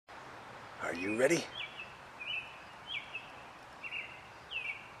Are you ready?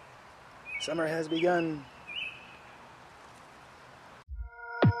 Summer has begun.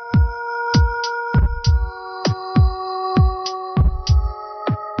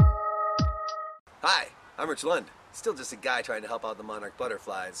 Hi, I'm MrLund, still just a guy trying to help out the monarch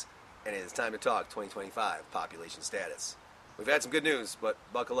butterflies, and it is time to talk 2025 population status. We've had some good news, but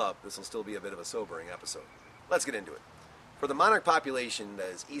buckle up, this will still be a bit of a sobering episode. Let's get into it. For the monarch population that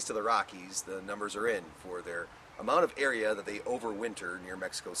is east of the Rockies, the numbers are in for their amount of area that they overwinter near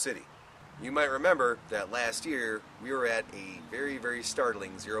Mexico City. You might remember that last year we were at a very, very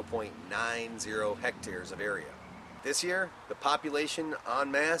startling 0.90 hectares of area. This year, the population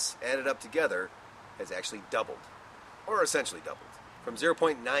en masse added up together has actually doubled, or essentially doubled, from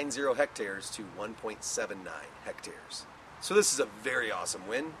 0.90 hectares to 1.79 hectares. So this is a very awesome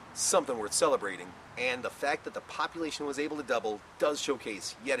win, something worth celebrating, and the fact that the population was able to double does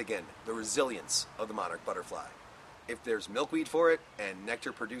showcase, yet again, the resilience of the monarch butterfly. If there's milkweed for it and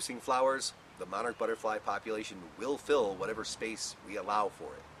nectar-producing flowers, the monarch butterfly population will fill whatever space we allow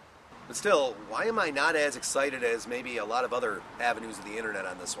for it. But still, why am I not as excited as maybe a lot of other avenues of the internet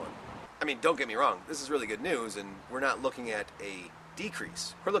on this one? I mean, don't get me wrong, this is really good news, and we're not looking at a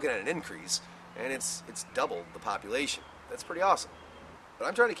decrease. We're looking at an increase, and it's doubled the population. That's pretty awesome. But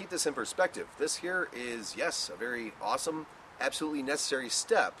I'm trying to keep this in perspective. This here is, yes, a very awesome, absolutely necessary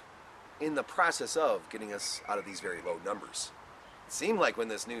step in the process of getting us out of these very low numbers. It seemed like when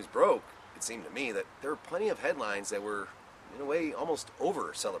this news broke, it seemed to me that there were plenty of headlines that were, in a way, almost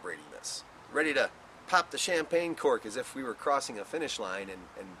over-celebrating this. Ready to pop the champagne cork as if we were crossing a finish line,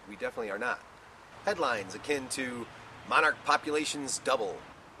 and we definitely are not. Headlines akin to monarch populations double,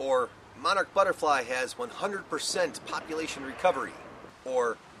 or monarch butterfly has 100% population recovery,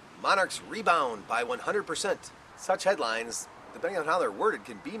 or monarchs rebound by 100%. Such headlines, depending on how they're worded,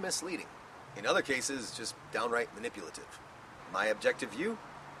 can be misleading. In other cases, just downright manipulative. My objective view,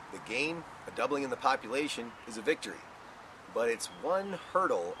 the gain, a doubling in the population, is a victory. But it's one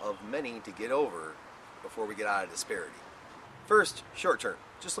hurdle of many to get over before we get out of disparity. First, short term,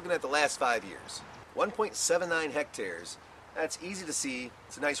 just looking at the last 5 years. 1.79 hectares, that's easy to see,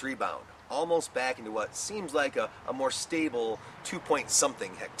 it's a nice rebound. Almost back into what seems like a more stable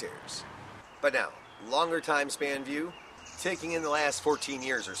 2-point-something hectares. But now, longer time span view, taking in the last 14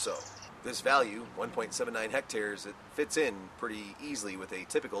 years or so. This value, 1.79 hectares, it fits in pretty easily with a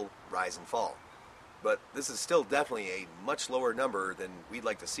typical rise and fall. But this is still definitely a much lower number than we'd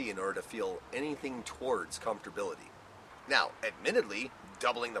like to see in order to feel anything towards comfortability. Now, admittedly,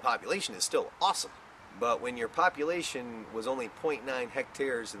 doubling the population is still awesome. But when your population was only 0.9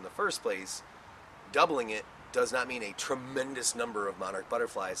 hectares in the first place, doubling it does not mean a tremendous number of monarch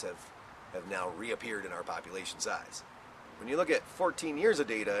butterflies have now reappeared in our population size. When you look at 14 years of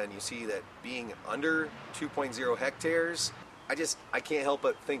data and you see that being under 2.0 hectares, I can't help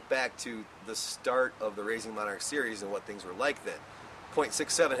but think back to the start of the Raising Monarchs series and what things were like then.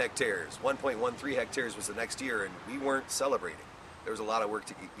 0.67 hectares, 1.13 hectares was the next year, and we weren't celebrating. There was a lot of work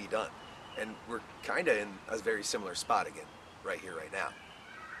to be done. And we're kind of in a very similar spot again, right here, right now.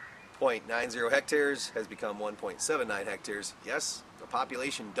 0.90 hectares has become 1.79 hectares. Yes, the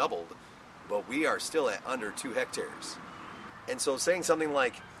population doubled, but we are still at under 2 hectares. And so saying something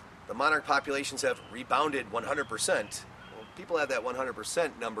like the monarch populations have rebounded 100%, people have that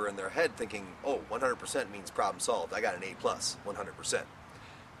 100% number in their head thinking, oh, 100% means problem solved. I got an A+, 100%.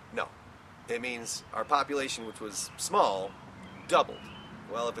 No. It means our population, which was small, doubled.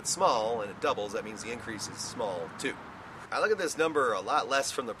 Well, if it's small and it doubles, that means the increase is small too. I look at this number a lot less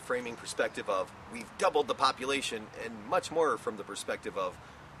from the framing perspective of we've doubled the population, and much more from the perspective of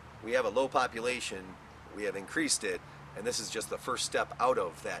we have a low population, we have increased it, and this is just the first step out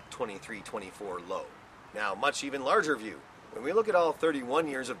of that 23-24 low. Now, much even larger view. When we look at all 31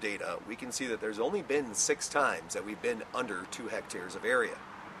 years of data, we can see that there's only been 6 times that we've been under 2 hectares of area.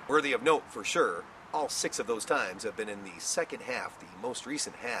 Worthy of note for sure, all 6 of those times have been in the second half, the most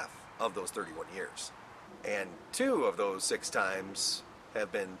recent half of those 31 years. And 2 of those 6 times have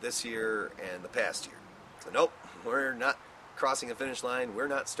been this year and the past year. So nope, we're not crossing a finish line, we're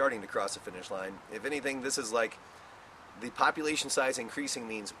not starting to cross a finish line. If anything, this is like the population size increasing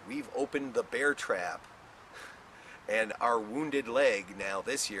means we've opened the bear trap, and our wounded leg now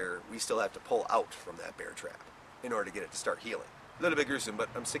this year, we still have to pull out from that bear trap in order to get it to start healing. A little bit gruesome, but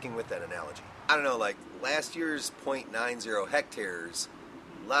I'm sticking with that analogy. I don't know, like last year's 0.90 hectares,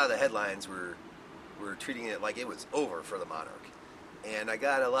 a lot of the headlines were treating it like it was over for the monarch. And I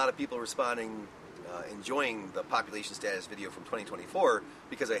got a lot of people responding, enjoying the population status video from 2024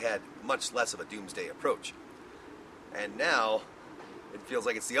 because I had much less of a doomsday approach. And now, It feels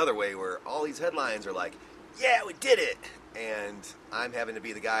like it's the other way, where all these headlines are like, yeah, we did it! And I'm having to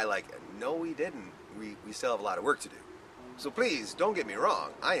be the guy like, no, we didn't. We still have a lot of work to do. So please, don't get me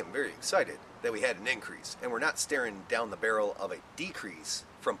wrong. I am very excited that we had an increase, and we're not staring down the barrel of a decrease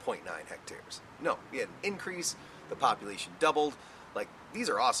from 0.9 hectares. No, we had an increase, the population doubled. Like, these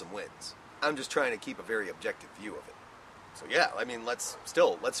are awesome wins. I'm just trying to keep a very objective view of it. So yeah, I mean, let's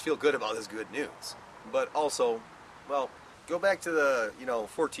feel good about this good news. But also, well, go back to the,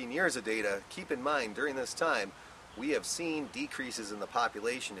 14 years of data. Keep in mind, during this time, we have seen decreases in the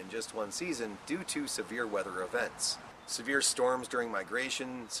population in just one season due to severe weather events. Severe storms during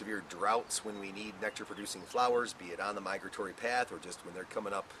migration, severe droughts when we need nectar-producing flowers, be it on the migratory path or just when they're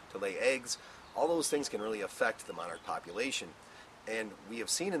coming up to lay eggs. All those things can really affect the monarch population. And we have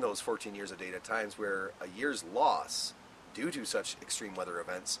seen in those 14 years of data times where a year's loss due to such extreme weather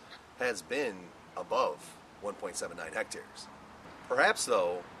events has been above 1.79 hectares. Perhaps,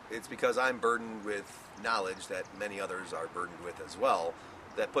 though, it's because I'm burdened with knowledge that many others are burdened with as well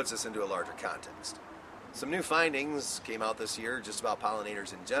that puts us into a larger context. Some new findings came out this year just about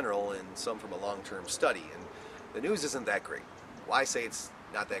pollinators in general, and some from a long-term study, and the news isn't that great. Why say it's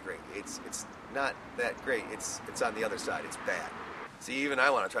not that great? It's not that great. It's on the other side. It's bad. See, even I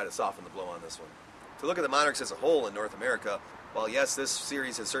want to try to soften the blow on this one. To look at the monarchs as a whole in North America, while yes, this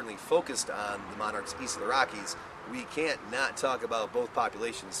series has certainly focused on the monarchs east of the Rockies, we can't not talk about both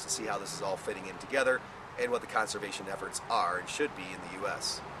populations to see how this is all fitting in together and what the conservation efforts are and should be in the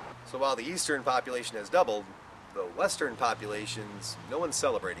U.S. So while the eastern population has doubled, the western populations, no one's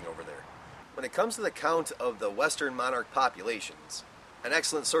celebrating over there. When it comes to the count of the western monarch populations, an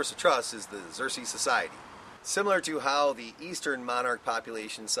excellent source of trust is the Xerces Society. Similar to how the eastern monarch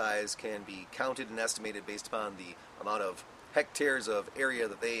population size can be counted and estimated based upon the amount of hectares of area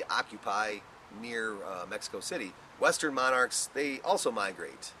that they occupy near Mexico City, western monarchs, they also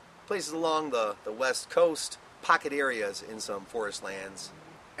migrate. Places along the west coast, pocket areas in some forest lands,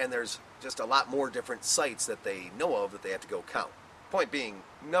 and there's just a lot more different sites that they know of that they have to go count. Point being,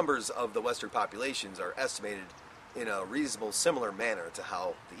 numbers of the western populations are estimated in a reasonable, similar manner to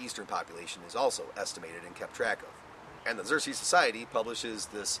how the eastern population is also estimated and kept track of. And the Xerces Society publishes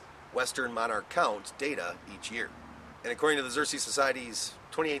this western monarch count data each year. And according to the Xerces Society's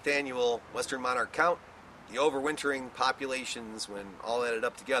 28th annual western monarch count, the overwintering populations, when all added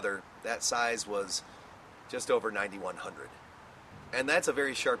up together, that size was just over 9,100. And that's a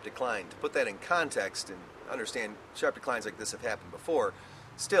very sharp decline. To put that in context and understand sharp declines like this have happened before,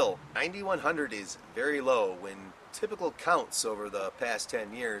 still, 9,100 is very low when typical counts over the past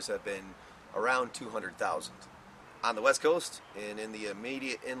 10 years have been around 200,000. On the west coast and in the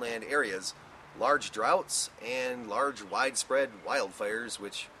immediate inland areas, large droughts and large widespread wildfires,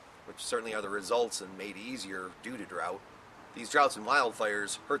 which certainly are the results and made easier due to drought. These droughts and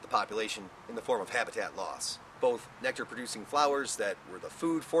wildfires hurt the population in the form of habitat loss. Both nectar-producing flowers that were the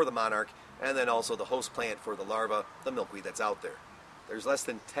food for the monarch, and then also the host plant for the larva, the milkweed that's out there. There's less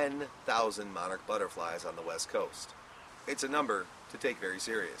than 10,000 monarch butterflies on the west coast. It's a number to take very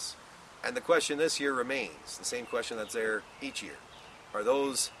serious. And the question this year remains, the same question that's there each year. Are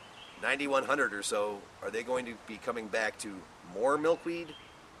those 9,100 or so, are they going to be coming back to more milkweed,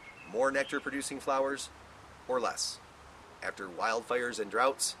 more nectar-producing flowers, or less? After wildfires and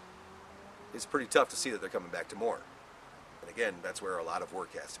droughts, it's pretty tough to see that they're coming back to more. And again, that's where a lot of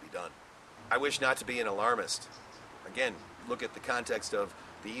work has to be done. I wish not to be an alarmist. Again, look at the context of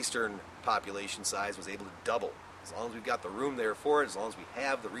the eastern population size was able to double. As long as we've got the room there for it, as long as we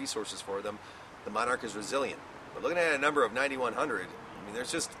have the resources for them, the monarch is resilient. But looking at a number of 9,100, I mean,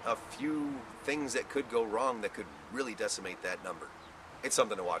 there's just a few things that could go wrong that could really decimate that number. It's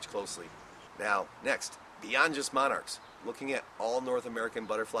something to watch closely. Now, next, beyond just monarchs, looking at all North American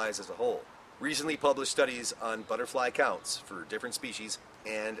butterflies as a whole. Recently published studies on butterfly counts for different species,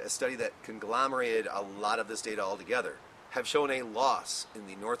 and a study that conglomerated a lot of this data all together, have shown a loss in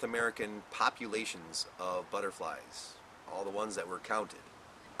the North American populations of butterflies, all the ones that were counted,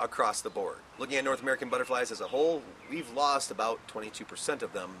 across the board. Looking at North American butterflies as a whole, we've lost about 22%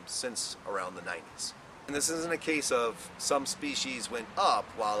 of them since around the 90s. And this isn't a case of some species went up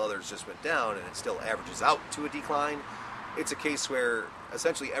while others just went down and it still averages out to a decline. It's a case where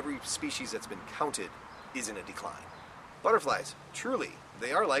essentially every species that's been counted is in a decline. Butterflies, truly,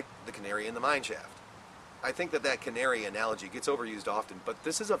 they are like the canary in the mine shaft. I think that canary analogy gets overused often, but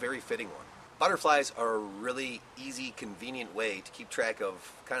this is a very fitting one. Butterflies are a really easy, convenient way to keep track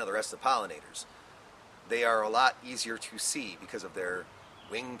of kind of the rest of the pollinators. They are a lot easier to see because of their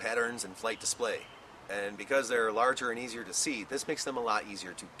wing patterns and flight display. And because they're larger and easier to see, this makes them a lot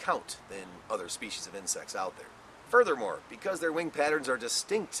easier to count than other species of insects out there. Furthermore, because their wing patterns are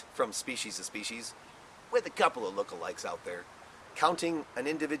distinct from species to species, with a couple of lookalikes out there, counting an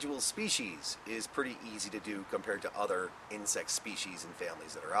individual species is pretty easy to do compared to other insect species and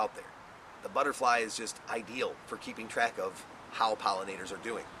families that are out there. The butterfly is just ideal for keeping track of how pollinators are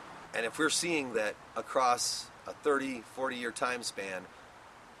doing. And if we're seeing that across a 30, 40-year time span,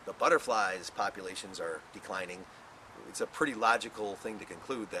 the butterflies' populations are declining, it's a pretty logical thing to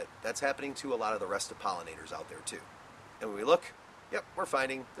conclude that that's happening to a lot of the rest of pollinators out there too. And when we look, yep, we're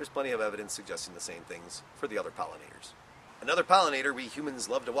finding there's plenty of evidence suggesting the same things for the other pollinators. Another pollinator we humans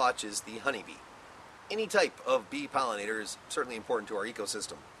love to watch is the honeybee. Any type of bee pollinator is certainly important to our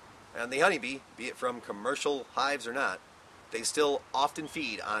ecosystem. And the honeybee, be it from commercial hives or not, they still often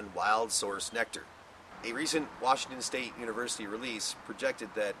feed on wild source nectar. A recent Washington State University release projected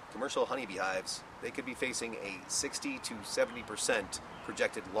that commercial honeybee hives, they could be facing a 60 to 70%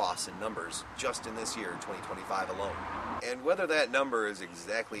 projected loss in numbers just in this year, 2025 alone. And whether that number is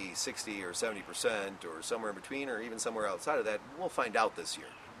exactly 60 or 70% or somewhere in between or even somewhere outside of that, we'll find out this year.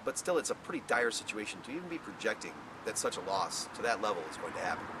 But still, it's a pretty dire situation to even be projecting that such a loss to that level is going to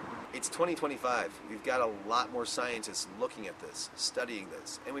happen. It's 2025. We've got a lot more scientists looking at this, studying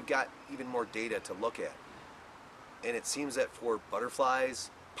this, and we've got even more data to look at. And it seems that for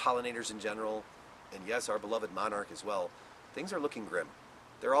butterflies, pollinators in general, and yes, our beloved monarch as well, things are looking grim.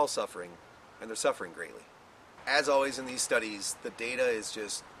 They're all suffering, and they're suffering greatly. As always in these studies, the data is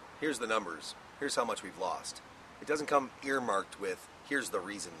just, here's the numbers, here's how much we've lost. It doesn't come earmarked with, here's the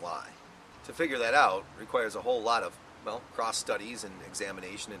reason why. To figure that out requires a whole lot of cross studies and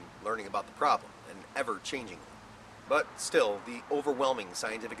examination and learning about the problem, and ever-changing one. But still, the overwhelming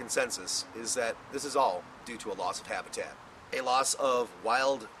scientific consensus is that this is all due to a loss of habitat. A loss of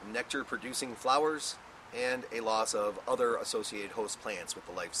wild nectar-producing flowers, and a loss of other associated host plants with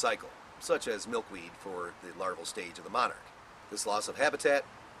the life cycle, such as milkweed for the larval stage of the monarch. This loss of habitat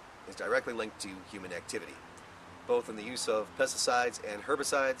is directly linked to human activity, both in the use of pesticides and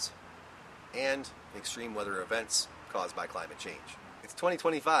herbicides, and extreme weather events caused by climate change. It's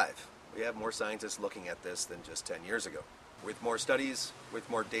 2025. We have more scientists looking at this than just 10 years ago. With more studies, with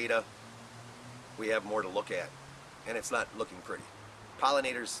more data, we have more to look at, and it's not looking pretty.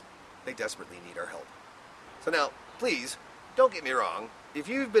 Pollinators, they desperately need our help. So now, please, don't get me wrong. If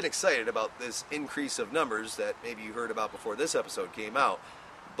you've been excited about this increase of numbers that maybe you heard about before this episode came out,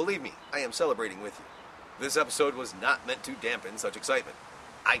 believe me, I am celebrating with you. This episode was not meant to dampen such excitement.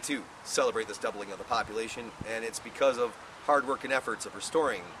 I, too, celebrate this doubling of the population, and it's because of hard work and efforts of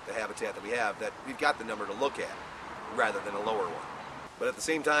restoring the habitat that we have that we've got the number to look at, rather than a lower one. But at the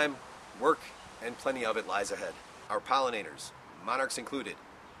same time, work and plenty of it lies ahead. Our pollinators, monarchs included,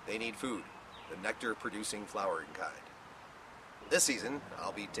 they need food, the nectar-producing flowering kind. This season,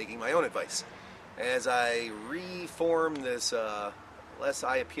 I'll be taking my own advice as I reform this less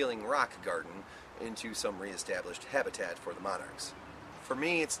eye-appealing rock garden into some re-established habitat for the monarchs. For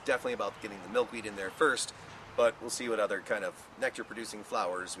me, it's definitely about getting the milkweed in there first, but we'll see what other kind of nectar-producing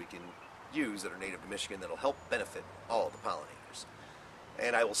flowers we can use that are native to Michigan that'll help benefit all of the pollinators.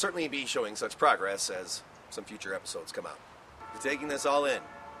 And I will certainly be showing such progress as some future episodes come out. Taking this all in,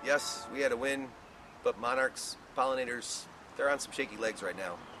 yes, we had a win, but monarchs, pollinators, they're on some shaky legs right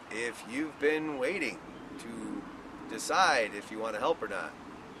now. If you've been waiting to decide if you want to help or not,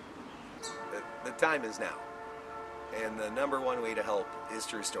 the time is now. And the number one way to help is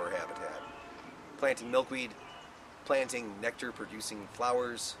to restore habitat. Planting milkweed, planting nectar-producing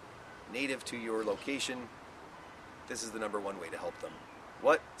flowers native to your location, this is the number one way to help them.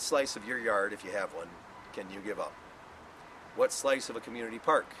 What slice of your yard, if you have one, can you give up? What slice of a community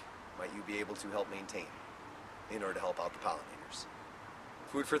park might you be able to help maintain in order to help out the pollinators?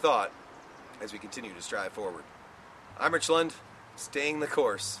 Food for thought as we continue to strive forward. I'm Rich Lund, staying the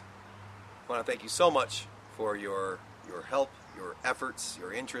course. I want to thank you so much for your help, your efforts,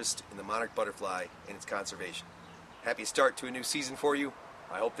 your interest in the monarch butterfly and its conservation. Happy start to a new season for you.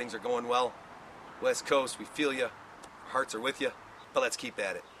 I hope things are going well. West Coast, we feel you. Our hearts are with you. But let's keep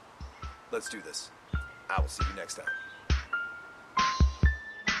at it. Let's do this. I will see you next time.